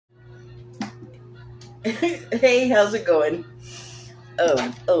Hey, how's it going?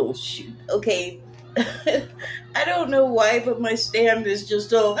 Oh shoot. Okay. I don't know why, but my stand is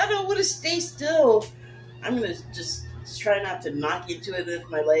just I don't want to stay still. I'm gonna just try not to knock into it with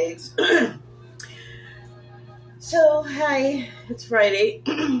my legs. So, hi, it's Friday,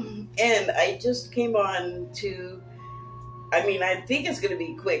 and I just came on to. I mean, I think it's gonna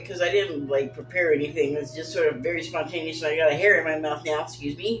be quick because I didn't like prepare anything. It's just sort of very spontaneous. And I got a hair in my mouth now.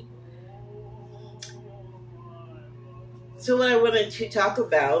 Excuse me. So what I wanted to talk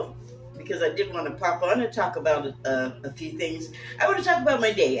about, because I did want to pop on and talk about a few things. I want to talk about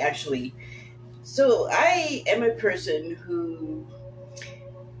my day, actually. So I am a person who,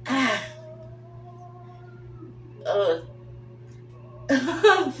 ah, uh,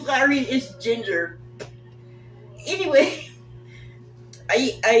 Flurry is ginger. Anyway,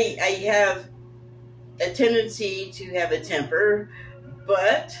 I have a tendency to have a temper,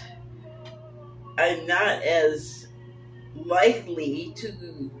 but I'm not as likely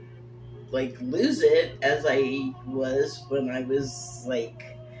to like lose it as I was when I was like,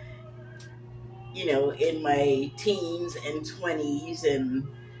 in my teens and 20s. And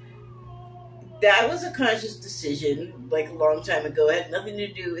that was a conscious decision like a long time ago. It had nothing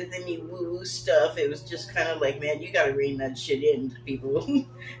to do with any woo stuff. It was just kind of like, man, you gotta rein that shit in, people.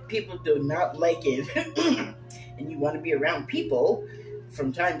 People do not like it. And you want to be around people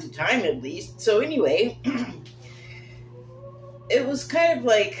from time to time at least. So anyway, it was kind of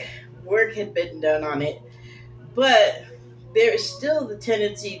like work had been done on it, but there's still the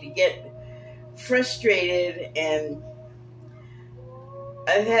tendency to get frustrated, and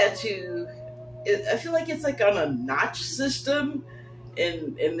I've had to. I feel like it's like on a notch system,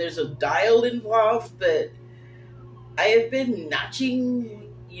 and there's a dial involved, but I have been notching.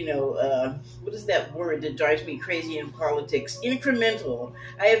 What is that word that drives me crazy in politics? Incremental.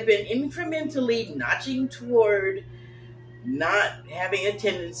 I have been incrementally notching toward not having a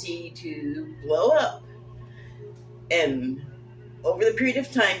tendency to blow up. And over the period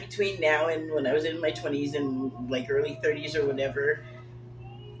of time between now and when I was in my 20s and like early 30s or whatever,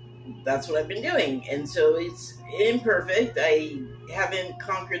 that's what I've been doing. And so it's imperfect. I haven't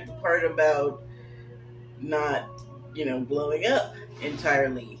conquered the part about not, blowing up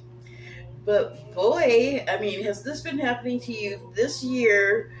entirely. But boy, I mean, has this been happening to you this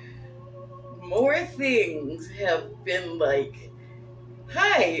year? More things have been like,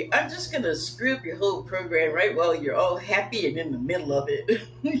 hi, I'm just going to screw up your whole program right while you're all happy and in the middle of it.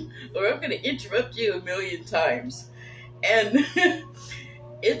 Or I'm going to interrupt you a million times. And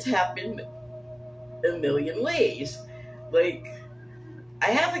it's happened a million ways. Like, I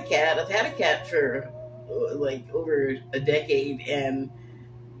have a cat. I've had a cat for like over a decade, and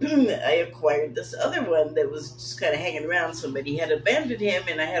I acquired this other one that was just kind of hanging around. Somebody had abandoned him,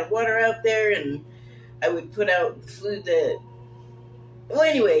 and I had water out there, and I would put out food that, well,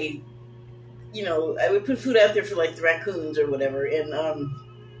 anyway, I would put food out there for like the raccoons or whatever, and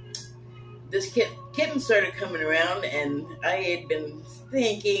this kitten started coming around, and I had been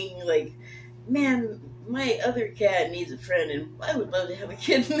thinking, like, man, my other cat needs a friend, and I would love to have a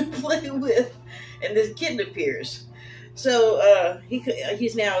kitten to play with. And this kitten appears. So he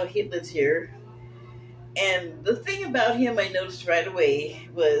lives here. And the thing about him I noticed right away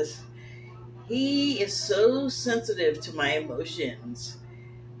was he is so sensitive to my emotions.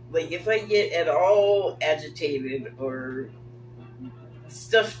 Like, if I get at all agitated or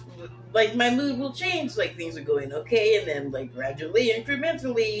stuff, like, my mood will change, like things are going okay, and then like gradually,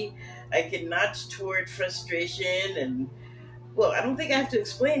 incrementally, I can notch toward frustration. And well, I don't think I have to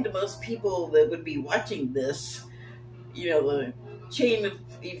explain to most people that would be watching this, the chain of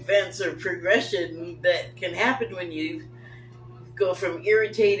events or progression that can happen when you go from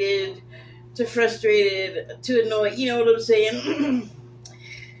irritated to frustrated to annoyed, you know what I'm saying?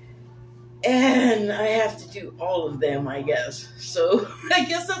 And I have to do all of them, I guess. So I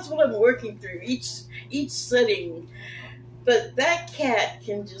guess that's what I'm working through, each setting. But that cat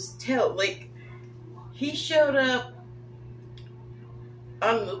can just tell. Like, he showed up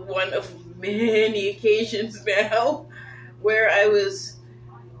on one of many occasions now where I was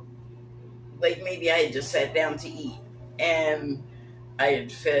like, maybe I had just sat down to eat, and I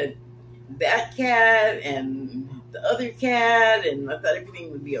had fed that cat and the other cat, and I thought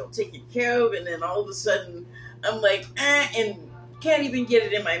everything would be all taken care of, and then all of a sudden I'm like, and can't even get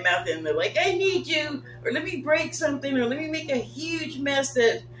it in my mouth, and they're like, I need you, or let me break something, or let me make a huge mess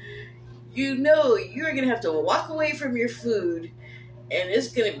that you're gonna have to walk away from your food, and it's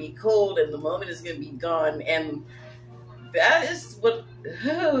gonna be cold, and the moment is gonna be gone. And that's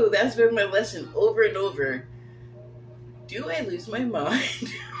been my lesson over and over. Do I lose my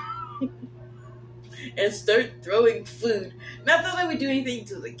mind? and start throwing food. Not that I would do anything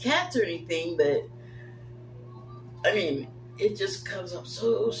to the cats or anything, but I mean, it just comes up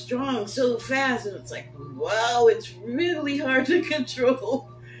so strong, so fast, and it's like, wow, it's really hard to control.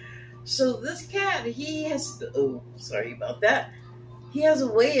 So this cat, he has, oh, sorry about that. He has a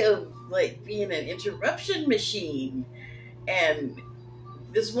way of like being an interruption machine. And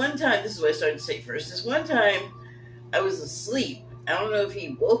this one time, this is what I started to say first. This one time, I was asleep. I don't know if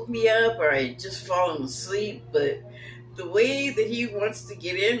he woke me up or I had just fallen asleep, but the way that he wants to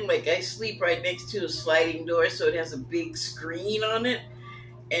get in, like I sleep right next to a sliding door, so it has a big screen on it,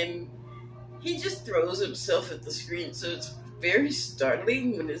 and he just throws himself at the screen. So it's very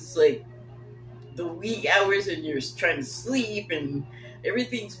startling when it's like the wee hours and you're trying to sleep and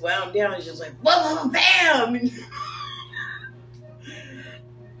everything's wound down. It's just like, whoa, bam! And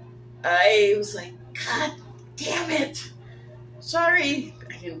I was like, God damn it. Sorry,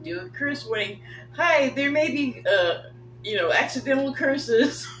 I can do a curse warning. Hi, there may be, accidental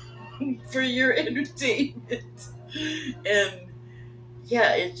curses for your entertainment. And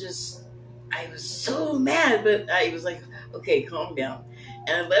yeah, I was so mad, but I was like, okay, calm down.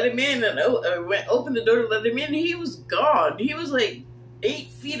 And I let him in, and I opened the door to let him in, and he was gone. He was like 8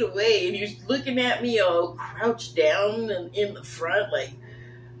 feet away, and he was looking at me all crouched down and in the front, like,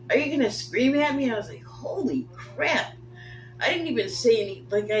 are you gonna scream at me? I was like, holy crap. I didn't even say any,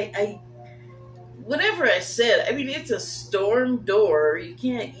 like, whatever I said, I mean, it's a storm door. You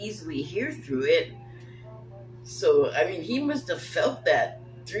can't easily hear through it. So, I mean, he must have felt that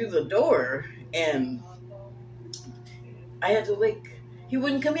through the door, and I had to, like, he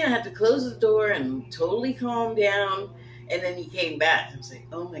wouldn't come in. I had to close the door and totally calm down, and then he came back. I was like,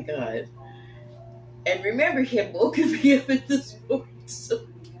 oh my God. And remember, he had woken me up at this point, so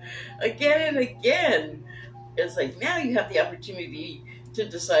again and again, it's like, now you have the opportunity to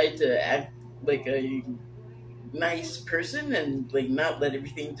decide to act like a nice person and like not let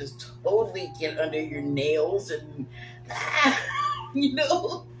everything just totally get under your nails and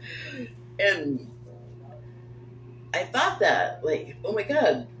and I thought that, like, oh my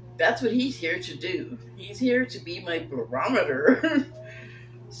God, that's what he's here to do. He's here to be my barometer.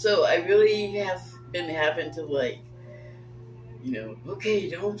 So I really have been having to, like, okay,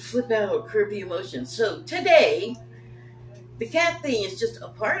 don't flip out, curb the emotions. So today, the cat thing is just a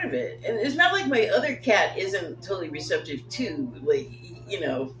part of it. And it's not like my other cat isn't totally receptive too. Like,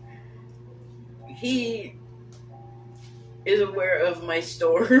 he is aware of my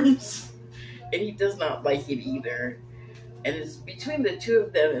storms, and he does not like it either. And it's between the two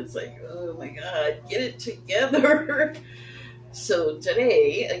of them, it's like, oh my God, get it together. So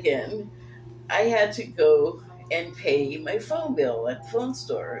today, again, I had to go and pay my phone bill at the phone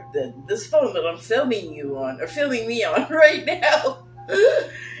store. This phone that I'm filming me on right now.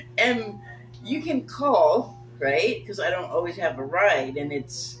 And you can call, right? Because I don't always have a ride, and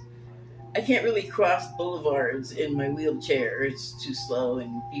I can't really cross boulevards in my wheelchair. It's too slow,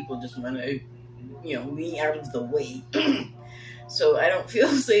 and people just want to, me out of the way. So I don't feel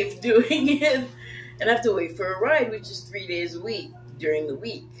safe doing it. And I have to wait for a ride, which is 3 days a week during the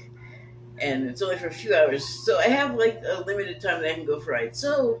week. And it's only for a few hours. So I have like a limited time that I can go for rides.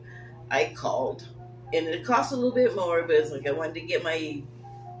 So I called. And it costs a little bit more, but it's like I wanted to get my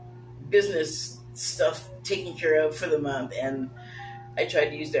business stuff taken care of for the month. And I tried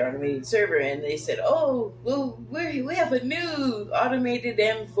to use their automated server, and they said, oh, well, we have a new automated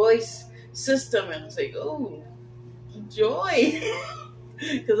and voice system. And I was like, oh, joy.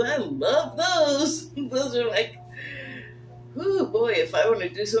 Because I love those. Those are like, oh boy, if I want to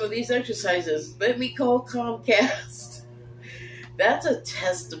do some of these exercises, let me call Comcast. That's a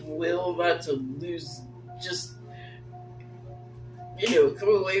test of will not to lose, just, come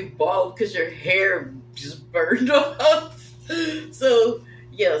away bald because your hair just burned off. So,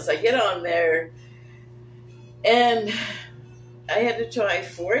 yes, I get on there, and I had to try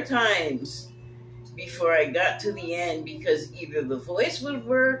 4 times before I got to the end, because either the voice would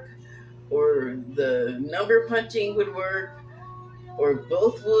work, or the number punching would work, or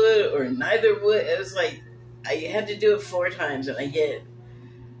both would, or neither would. It was like, I had to do it 4 times, and I get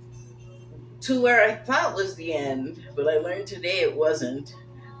to where I thought was the end, but I learned today it wasn't.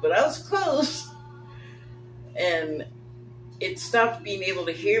 But I was close, and it stopped being able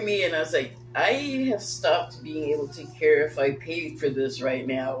to hear me, and I was like, I have stopped being able to care if I paid for this right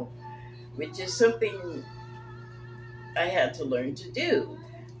now, which is something I had to learn to do.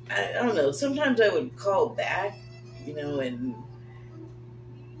 I don't know, sometimes I would call back, and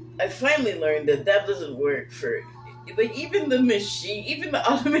I finally learned that doesn't work for, like, even the machine, even the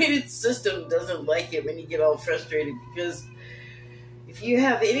automated system doesn't like it when you get all frustrated, because if you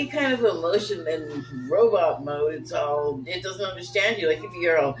have any kind of emotion in robot mode, it doesn't understand you. Like if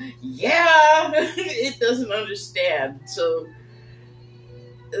you're all, yeah, it doesn't understand. So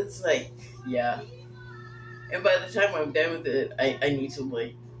it's like, yeah. And by the time I'm done with it, I need to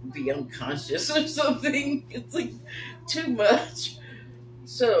like be unconscious or something. It's like too much.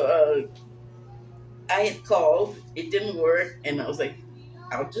 So I had called, it didn't work, and I was like,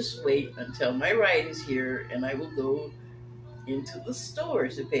 I'll just wait until my ride is here and I will go into the store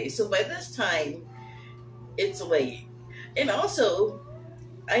to pay. So by this time, it's late. And also,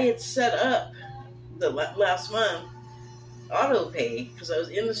 I had set up the last month auto pay because I was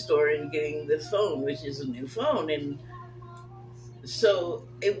in the store and getting this phone, which is a new phone. And so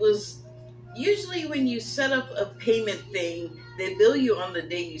it was usually when you set up a payment thing, they bill you on the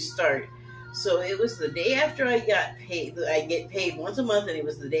day you start. So it was the day after I got paid. I get paid once a month, and it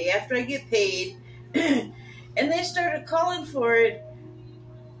was the day after I get paid. And they started calling for it,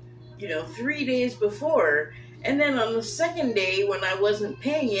 3 days before. And then on the second day, when I wasn't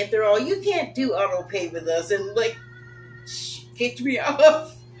paying it, they're all, you can't do auto pay with us, and like kicked me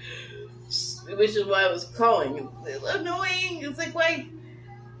off. Which is why I was calling. It's annoying. It's like,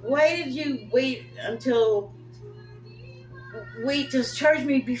 why did you wait to charge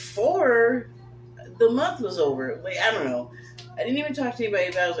me before the month was over? Like, I don't know. I didn't even talk to anybody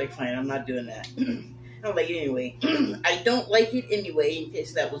about it. I was like, fine, I'm not doing that. I don't like it anyway. I don't like it anyway, in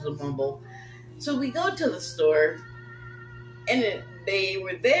case that was a mumble. So we go to the store, and they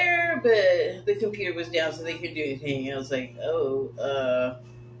were there, but the computer was down, so they couldn't do anything. And I was like,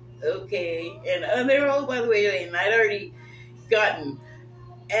 okay. And they were all, by the way, and I'd already gotten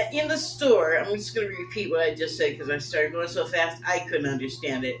in the store. I'm just going to repeat what I just said because I started going so fast I couldn't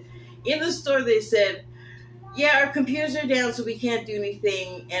understand it. In the store, they said, yeah, our computers are down, so we can't do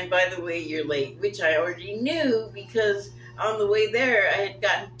anything. And by the way, you're late, which I already knew because on the way there, I had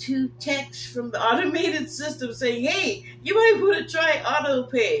gotten 2 texts from the automated system saying, hey, you might want to try auto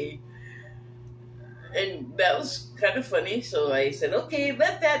pay. And that was kind of funny. So I said, okay,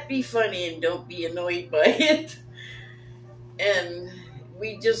 let that be funny and don't be annoyed by it. And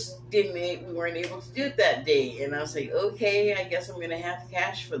we weren't able to do it that day. And I was like, okay, I guess I'm going to have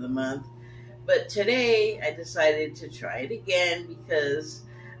cash for the month. But today I decided to try it again because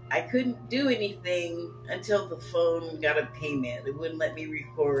I couldn't do anything until the phone got a payment. It wouldn't let me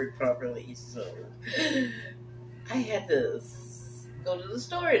record properly. So I had to go to the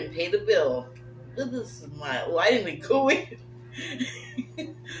store and pay the bill with a smile. Well, I didn't even go in.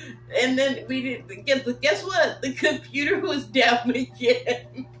 And then guess what? The computer was down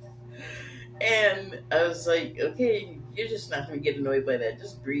again. And I was like, okay, you're just not going to get annoyed by that.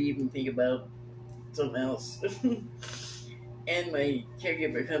 Just breathe and think about something else. And my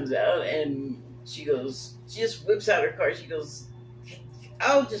caregiver comes out and she just whips out her card. She goes,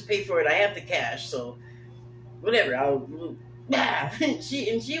 I'll just pay for it. I have the cash, so whatever.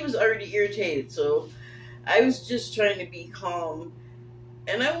 She was already irritated, so I was just trying to be calm.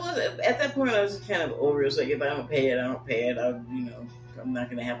 And I was, at that point, I was kind of over it. It was like, if I don't pay it, I don't pay it. I'm not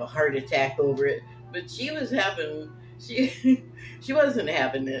going to have a heart attack over it. But she wasn't having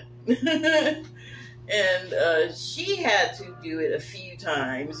it. And she had to do it a few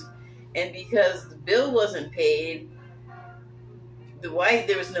times. And because the bill wasn't paid, there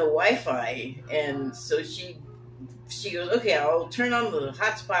was no Wi-Fi. And so she goes, okay, I'll turn on the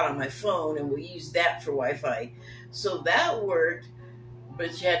hotspot on my phone and we'll use that for Wi-Fi. So that worked,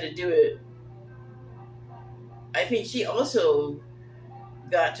 but she had to do it. I think she also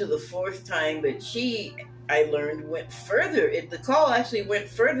got to the 4th time, but I learned, went further. The call actually went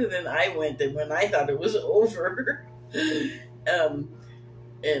further than I went, than when I thought it was over.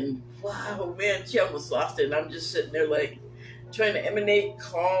 And wow, man, she almost lost it. And I'm just sitting there like trying to emanate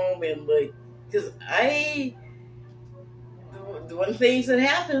calm and like, because one of the things that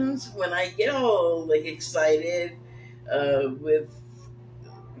happens when I get all like excited with,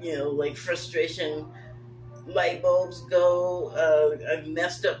 like frustration, light bulbs go, I've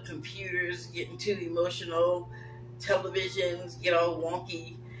messed up computers, getting too emotional, televisions get all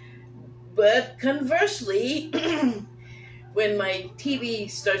wonky. But conversely, when my TV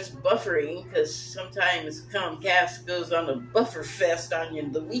starts buffering, because sometimes Comcast goes on a buffer fest on you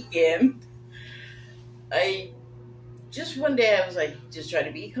the weekend, one day I was like, just try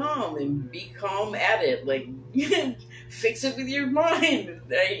to be calm and be calm at it. Like, fix it with your mind.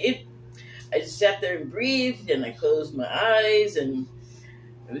 I just sat there and breathed, and I closed my eyes, and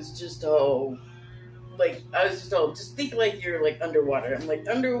it was just all, like, just think like you're, like, underwater. I'm, like,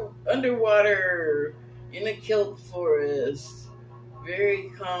 underwater in a kelp forest,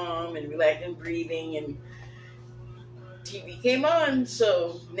 very calm and relaxed and breathing, and TV came on.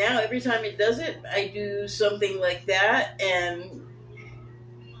 So now every time it does it, I do something like that, and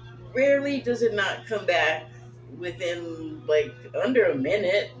rarely does it not come back within like under a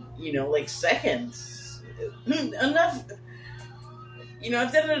minute, like seconds. Enough,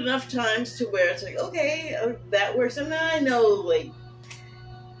 I've done it enough times to where it's like, okay, that works. And then I know, like,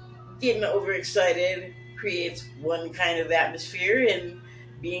 getting overexcited creates one kind of atmosphere, and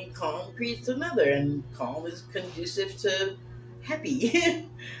being calm creates another, and calm is conducive to happy.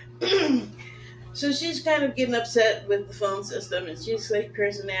 So she's kind of getting upset with the phone system, and she's like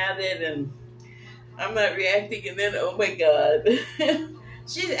cursing at it, and I'm not reacting. And then, oh my God,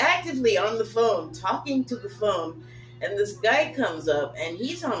 she's actively on the phone, talking to the phone, and this guy comes up, and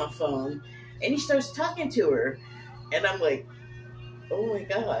he's on a phone, and he starts talking to her, and I'm like, oh my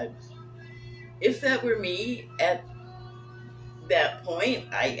God. If that were me at that point,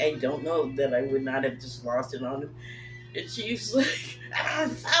 I don't know that I would not have just lost it on him. And she's like,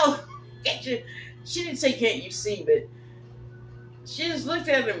 oh, can't you? She didn't say, can't you see, but she just looked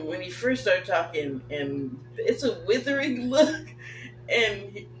at him when he first started talking, and it's a withering look.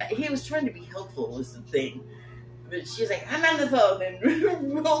 And he was trying to be helpful, was the thing. But she's like, I'm on the phone,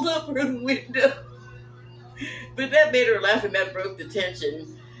 and rolled up her window. But that made her laugh, and that broke the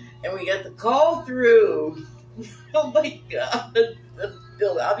tension. And we got the call through. Oh my God. The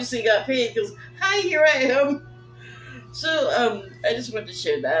bill obviously got paid because, hi, here I am. So I just wanted to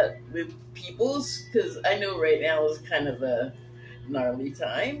share that with peoples, because I know right now is kind of a gnarly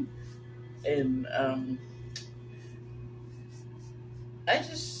time. And I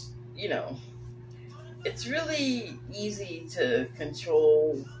just, it's really easy to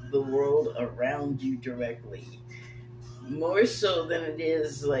control the world around you directly. More so than it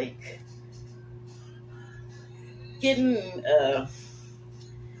is like getting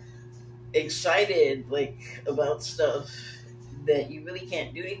excited like about stuff that you really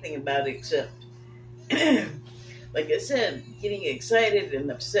can't do anything about, except like I said, getting excited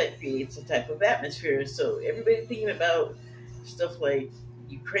and upset creates a type of atmosphere. So everybody thinking about stuff like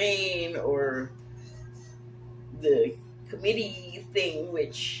Ukraine or the committee thing,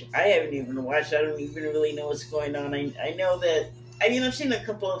 which I haven't even watched. I don't even really know what's going on. I know that, I've seen a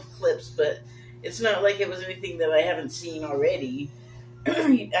couple of clips, but it's not like it was anything that I haven't seen already.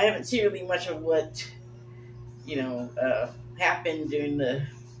 I haven't seen really much of what, happened during the,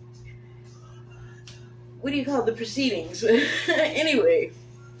 the proceedings. Anyway,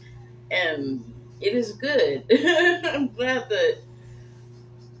 and it is good. I'm glad that,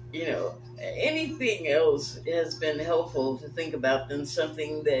 anything else has been helpful to think about than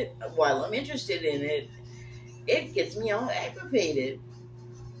something that, while I'm interested in it, it gets me all aggravated.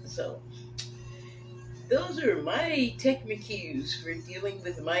 So, those are my techniques for dealing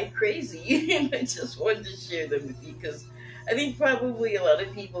with my crazy, and I just wanted to share them with you, because I think probably a lot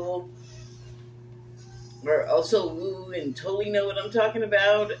of people are also woo and totally know what I'm talking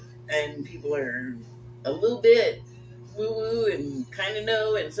about, and people are a little bit woo-woo and kind of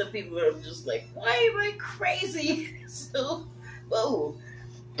know, and some people are just like, why am I crazy? So, whoa.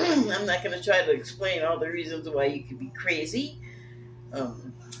 I'm not going to try to explain all the reasons why you could be crazy,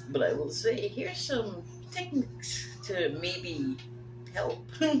 but I will say, here's some techniques to maybe help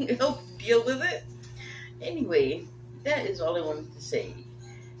deal with it. Anyway, that is all I wanted to say.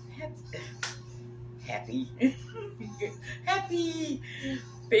 Happy. Happy.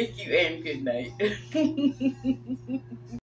 Thank you and good night.